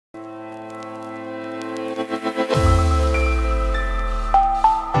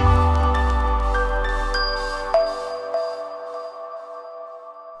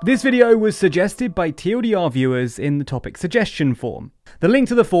This video was suggested by TLDR viewers in the topic suggestion form. The link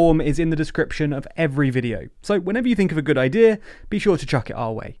to the form is in the description of every video, so whenever you think of a good idea, be sure to chuck it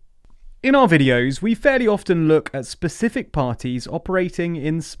our way. In our videos, we fairly often look at specific parties operating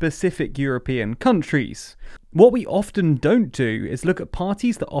in specific European countries. What we often don't do is look at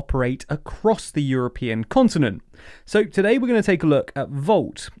parties that operate across the European continent. So today we're going to take a look at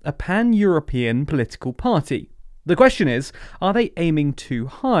Volt, a pan-European political party. The question is, are they aiming too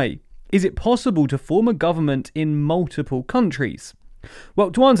high? Is it possible to form a government in multiple countries?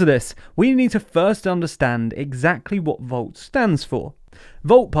 Well, to answer this, we need to first understand exactly what Volt stands for.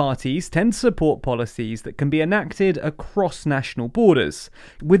 Volt parties tend to support policies that can be enacted across national borders,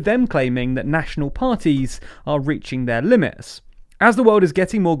 with them claiming that national parties are reaching their limits. As the world is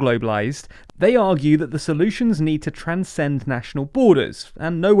getting more globalized, they argue that the solutions need to transcend national borders,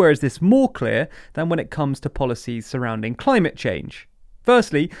 and nowhere is this more clear than when it comes to policies surrounding climate change.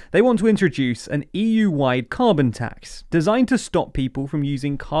 Firstly, they want to introduce an EU-wide carbon tax, designed to stop people from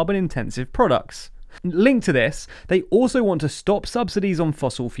using carbon-intensive products. Linked to this, they also want to stop subsidies on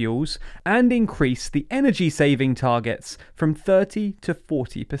fossil fuels and increase the energy saving targets from 30 to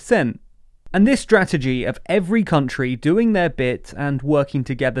 40%. And this strategy of every country doing their bit and working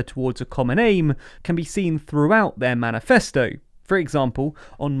together towards a common aim can be seen throughout their manifesto. For example,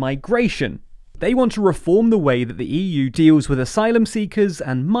 on migration. They want to reform the way that the EU deals with asylum seekers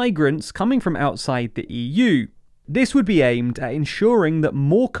and migrants coming from outside the EU. This would be aimed at ensuring that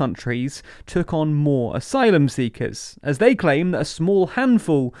more countries took on more asylum seekers, as they claim that a small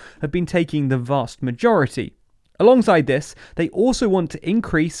handful have been taking the vast majority. Alongside this, they also want to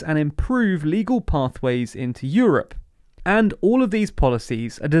increase and improve legal pathways into Europe. And all of these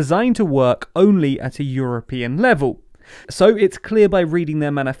policies are designed to work only at a European level. So it's clear by reading their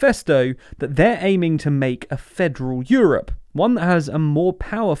manifesto that they're aiming to make a federal Europe, one that has a more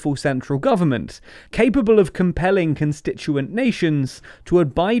powerful central government, capable of compelling constituent nations to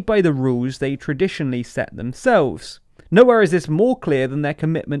abide by the rules they traditionally set themselves. Nowhere is this more clear than their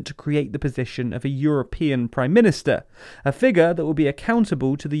commitment to create the position of a European Prime Minister, a figure that will be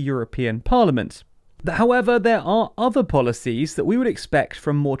accountable to the European Parliament. However, there are other policies that we would expect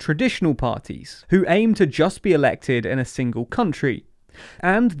from more traditional parties, who aim to just be elected in a single country.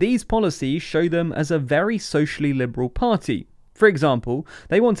 And these policies show them as a very socially liberal party. For example,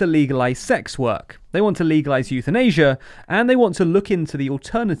 they want to legalise sex work, they want to legalise euthanasia, and they want to look into the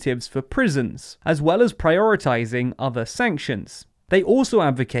alternatives for prisons, as well as prioritising other sanctions. They also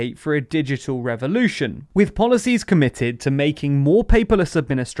advocate for a digital revolution, with policies committed to making more paperless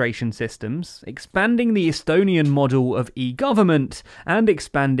administration systems, expanding the Estonian model of e-government, and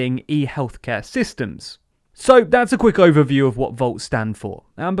expanding e-healthcare systems. So that's a quick overview of what Volt stand for.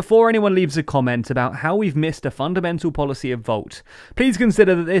 And before anyone leaves a comment about how we've missed a fundamental policy of Volt, please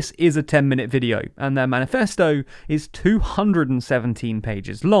consider that this is a 10-minute video, and their manifesto is 217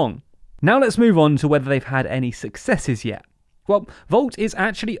 pages long. Now let's move on to whether they've had any successes yet. Well, Volt is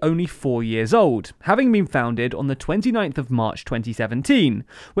actually only 4 years old, having been founded on the 29th of March 2017,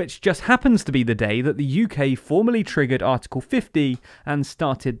 which just happens to be the day that the UK formally triggered Article 50 and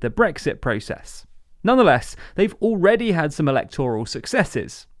started the Brexit process. Nonetheless, they've already had some electoral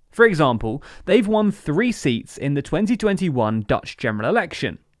successes. For example, they've won 3 seats in the 2021 Dutch general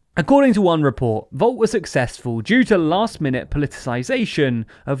election. According to one report, Volt was successful due to last-minute politicisation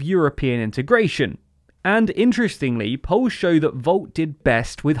of European integration. And interestingly, polls show that Volt did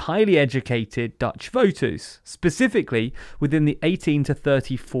best with highly educated Dutch voters, specifically within the 18 to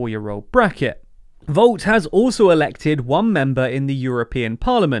 34-year-old bracket. Volt has also elected 1 member in the European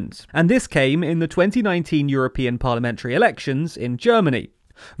Parliament, and this came in the 2019 European parliamentary elections in Germany.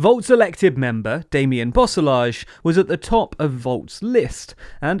 Volt's elected member, Damien Bosselage, was at the top of Volt's list,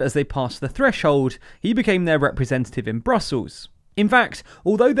 and as they passed the threshold, he became their representative in Brussels. In fact,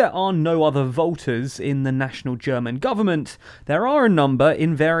 although there are no other voters in the national German government, there are a number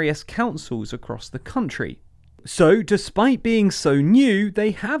in various councils across the country. So, despite being so new,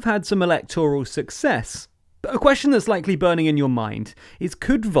 they have had some electoral success. But a question that's likely burning in your mind is,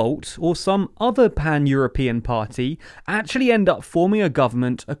 could Volt, or some other pan-European party, actually end up forming a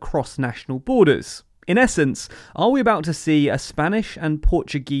government across national borders? In essence, are we about to see a Spanish and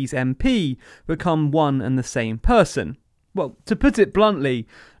Portuguese MP become one and the same person? Well, to put it bluntly,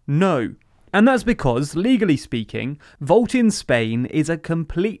 no. And that's because, legally speaking, Volt in Spain is a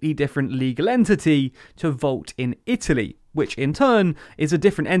completely different legal entity to Volt in Italy, which in turn is a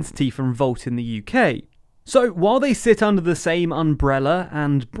different entity from Volt in the UK. So while they sit under the same umbrella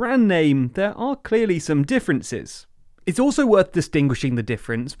and brand name, there are clearly some differences. It's also worth distinguishing the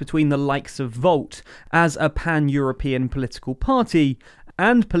difference between the likes of Volt as a pan-European political party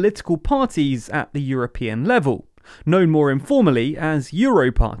and political parties at the European level, known more informally as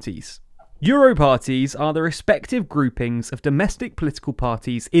Euro-parties. Euro-parties are the respective groupings of domestic political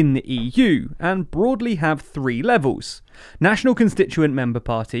parties in the EU, and broadly have three levels: national constituent member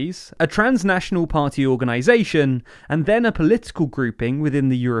parties, a transnational party organisation, and then a political grouping within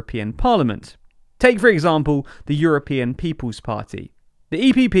the European Parliament. Take, for example, the European People's Party. The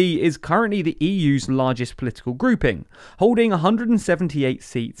EPP is currently the EU's largest political grouping, holding 178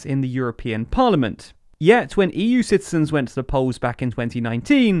 seats in the European Parliament. Yet, when EU citizens went to the polls back in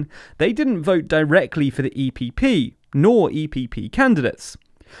 2019, they didn't vote directly for the EPP, nor EPP candidates.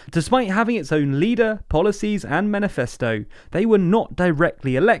 Despite having its own leader, policies, and manifesto, they were not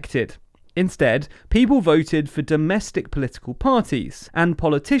directly elected. Instead, people voted for domestic political parties and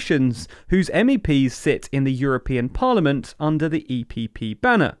politicians whose MEPs sit in the European Parliament under the EPP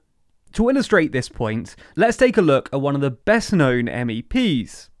banner. To illustrate this point, let's take a look at one of the best-known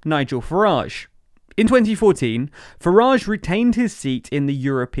MEPs, Nigel Farage. In 2014, Farage retained his seat in the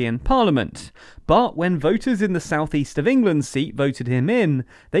European Parliament, but when voters in the South East of England seat voted him in,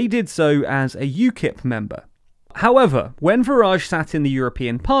 they did so as a UKIP member. However, when Farage sat in the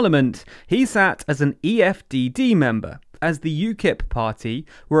European Parliament, he sat as an EFDD member, as the UKIP party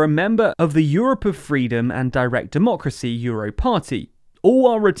were a member of the Europe of Freedom and Direct Democracy Euro Party, all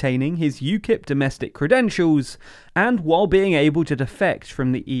while retaining his UKIP domestic credentials and while being able to defect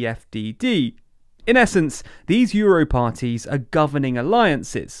from the EFDD. In essence, these Euro parties are governing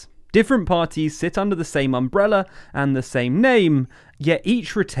alliances. Different parties sit under the same umbrella and the same name, yet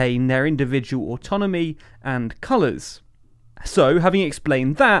each retain their individual autonomy and colours. So, having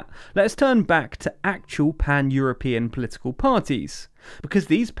explained that, let's turn back to actual pan-European political parties, because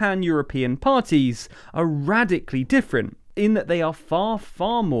these pan-European parties are radically different in that they are far,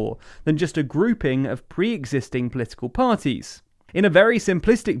 far more than just a grouping of pre-existing political parties. In a very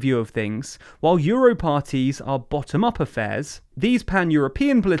simplistic view of things, while Euro parties are bottom-up affairs, these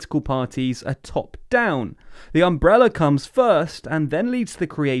pan-European political parties are top-down. The umbrella comes first and then leads to the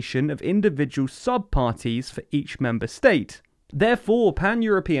creation of individual sub-parties for each member state. Therefore,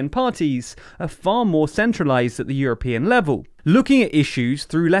 pan-European parties are far more centralised at the European level, looking at issues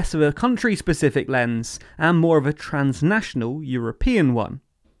through less of a country-specific lens and more of a transnational European one.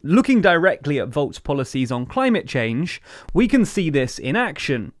 Looking directly at Volt's policies on climate change, we can see this in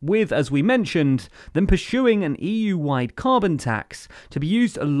action, with, as we mentioned, them pursuing an EU-wide carbon tax to be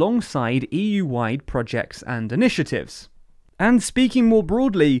used alongside EU-wide projects and initiatives. And speaking more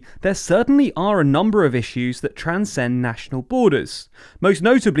broadly, there certainly are a number of issues that transcend national borders, most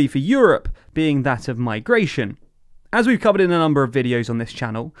notably for Europe being that of migration. As we've covered in a number of videos on this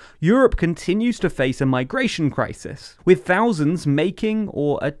channel, Europe continues to face a migration crisis, with thousands making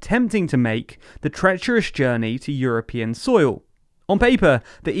or attempting to make the treacherous journey to European soil. On paper,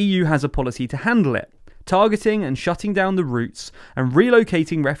 the EU has a policy to handle it, targeting and shutting down the routes and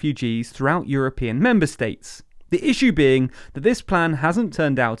relocating refugees throughout European member states. The issue being that this plan hasn't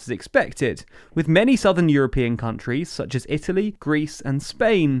turned out as expected, with many southern European countries such as Italy, Greece and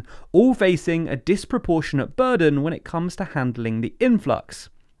Spain all facing a disproportionate burden when it comes to handling the influx.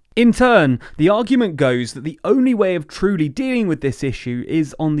 In turn, the argument goes that the only way of truly dealing with this issue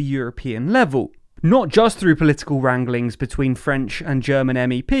is on the European level, not just through political wranglings between French and German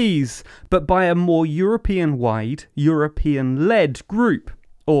MEPs, but by a more European-wide, European-led group.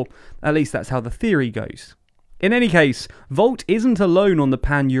 Or at least that's how the theory goes. In any case, Volt isn't alone on the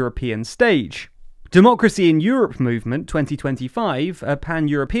pan-European stage. Democracy in Europe Movement 2025, a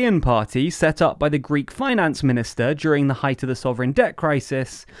pan-European party set up by the Greek finance minister during the height of the sovereign debt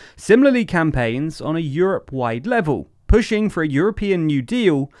crisis, similarly campaigns on a Europe-wide level, pushing for a European New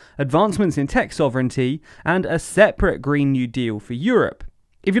Deal, advancements in tech sovereignty, and a separate Green New Deal for Europe.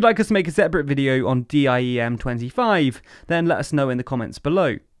 If you'd like us to make a separate video on DIEM25, then let us know in the comments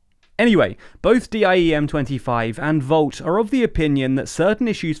below. Anyway, both DIEM25 and Volt are of the opinion that certain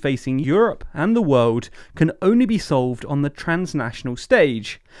issues facing Europe and the world can only be solved on the transnational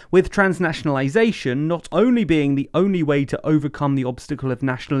stage, with transnationalisation not only being the only way to overcome the obstacle of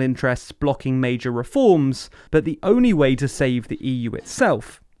national interests blocking major reforms, but the only way to save the EU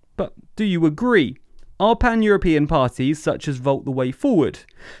itself. But do you agree? Are pan-European parties such as Volt the way forward?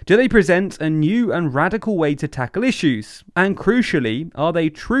 Do they present a new and radical way to tackle issues? And crucially, are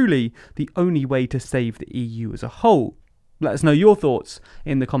they truly the only way to save the EU as a whole? Let us know your thoughts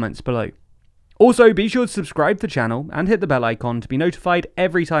in the comments below. Also, be sure to subscribe to the channel and hit the bell icon to be notified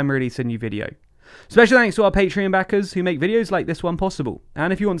every time we release a new video. Special thanks to our Patreon backers who make videos like this one possible.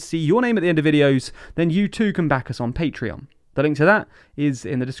 And if you want to see your name at the end of videos, then you too can back us on Patreon. The link to that is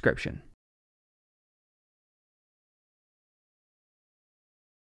in the description.